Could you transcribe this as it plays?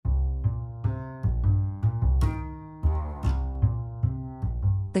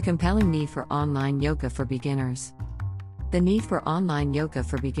The compelling need for online yoga for beginners. The need for online yoga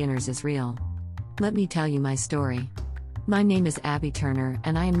for beginners is real. Let me tell you my story. My name is Abby Turner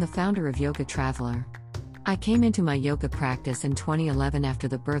and I am the founder of Yoga Traveler. I came into my yoga practice in 2011 after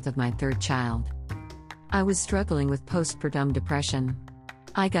the birth of my third child. I was struggling with postpartum depression.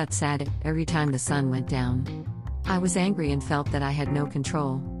 I got sad every time the sun went down. I was angry and felt that I had no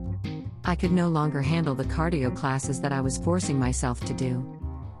control. I could no longer handle the cardio classes that I was forcing myself to do.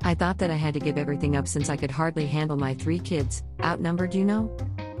 I thought that I had to give everything up since I could hardly handle my 3 kids, outnumbered, you know?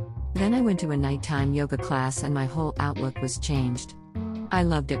 Then I went to a nighttime yoga class and my whole outlook was changed. I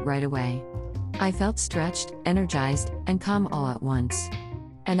loved it right away. I felt stretched, energized, and calm all at once.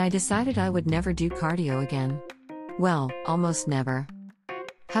 And I decided I would never do cardio again. Well, almost never.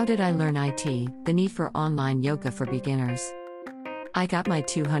 How did I learn IT, the need for online yoga for beginners? I got my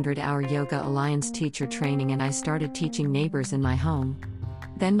 200-hour Yoga Alliance teacher training and I started teaching neighbors in my home.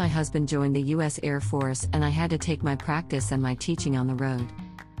 Then my husband joined the U.S. Air Force and I had to take my practice and my teaching on the road.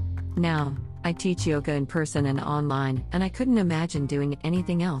 Now, I teach yoga in person and online, and I couldn't imagine doing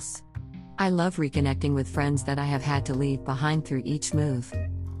anything else. I love reconnecting with friends that I have had to leave behind through each move.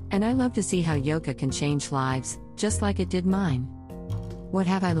 And I love to see how yoga can change lives, just like it did mine. What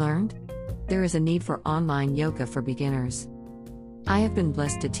have I learned? There is a need for online yoga for beginners. I have been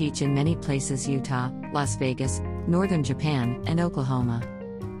blessed to teach in many places: Utah, Las Vegas, Northern Japan, and Oklahoma.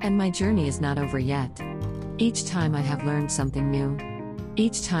 And my journey is not over yet. Each time I have learned something new.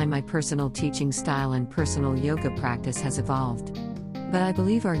 Each time my personal teaching style and personal yoga practice has evolved. But I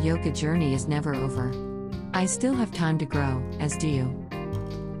believe our yoga journey is never over. I still have time to grow, as do you.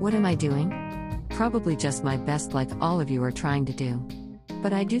 What am I doing? Probably just my best, like all of you are trying to do.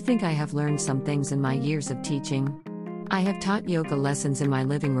 But I do think I have learned some things in my years of teaching. I have taught yoga lessons in my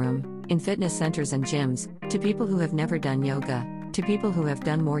living room, in fitness centers and gyms, to people who have never done yoga, to people who have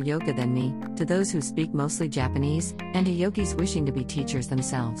done more yoga than me, to those who speak mostly Japanese, and to yogis wishing to be teachers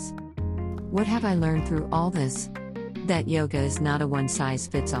themselves. What have I learned through all this? That yoga is not a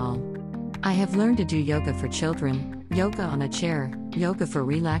one-size-fits-all. I have learned to do yoga for children, yoga on a chair, yoga for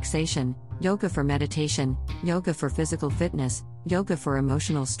relaxation, yoga for meditation, yoga for physical fitness, yoga for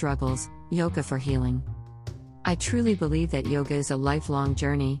emotional struggles, yoga for healing. I truly believe that yoga is a lifelong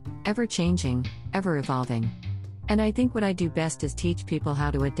journey, ever-changing, ever-evolving. And I think what I do best is teach people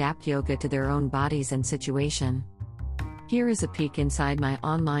how to adapt yoga to their own bodies and situation. Here is a peek inside my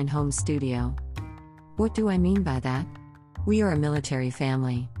online home studio. What do I mean by that? We are a military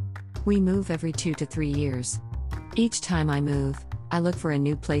family. We move every 2 to 3 years. Each time I move, I look for a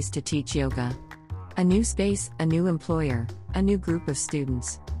new place to teach yoga. A new space, a new employer, a new group of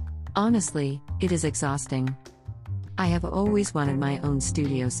students. Honestly, it is exhausting. I have always wanted my own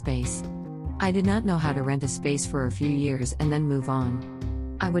studio space. I did not know how to rent a space for a few years and then move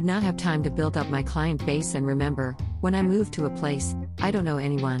on. I would not have time to build up my client base, and remember, when I move to a place, I don't know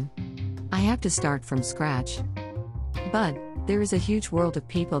anyone. I have to start from scratch. But there is a huge world of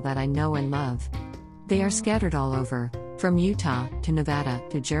people that I know and love. They are scattered all over, from Utah to Nevada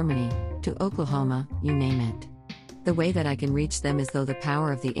to Germany to Oklahoma, you name it. The way that I can reach them is through the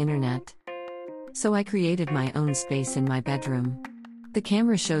power of the internet. So I created my own space in my bedroom. The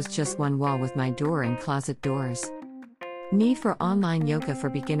camera shows just one wall with my door and closet doors. Need for online yoga for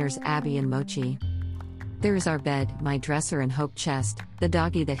beginners: Abby and Mochi. There is our bed, my dresser and hope chest, the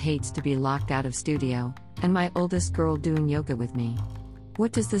doggy that hates to be locked out of studio, and my oldest girl doing yoga with me.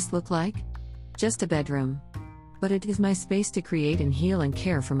 What does this look like? Just a bedroom. But it is my space to create and heal and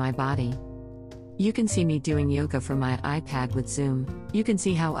care for my body. You can see me doing yoga from my iPad with Zoom. You can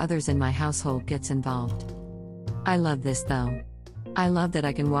see how others in my household gets involved. I love this though. I love that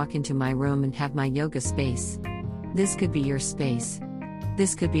I can walk into my room and have my yoga space. This could be your space.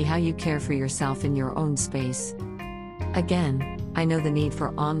 This could be how you care for yourself in your own space. Again, I know the need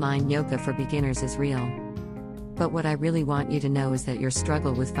for online yoga for beginners is real. But what I really want you to know is that your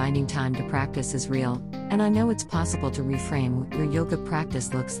struggle with finding time to practice is real, and I know it's possible to reframe what your yoga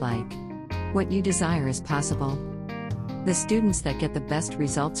practice looks like. What you desire is possible. The students that get the best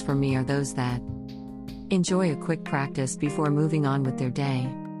results from me are those that enjoy a quick practice before moving on with their day,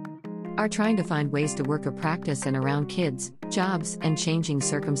 are trying to find ways to work a practice and around kids, jobs, and changing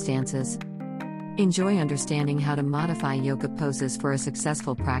circumstances, enjoy understanding how to modify yoga poses for a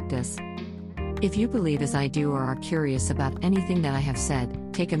successful practice. If you believe as I do or are curious about anything that I have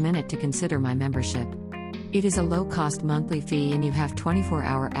said, take a minute to consider my membership. It is a low-cost monthly fee and you have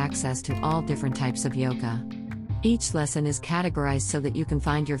 24-hour access to all different types of yoga. Each lesson is categorized so that you can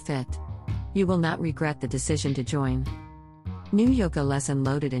find your fit. You will not regret the decision to join. New yoga lesson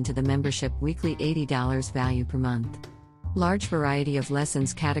loaded into the membership: weekly $80 value per month. Large variety of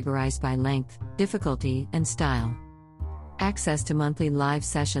lessons categorized by length, difficulty, and style. Access to monthly live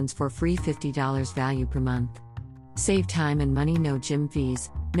sessions for free $50 value per month. Save time and money, no gym fees,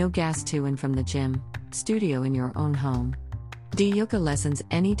 no gas to and from the gym, studio in your own home. Do yoga lessons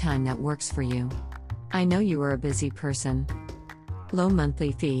anytime that works for you. I know you are a busy person. Low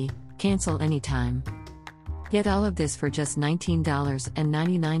monthly fee, cancel anytime. Get all of this for just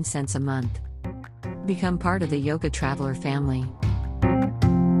 $19.99 a month. Become part of the Yoga Traveler family.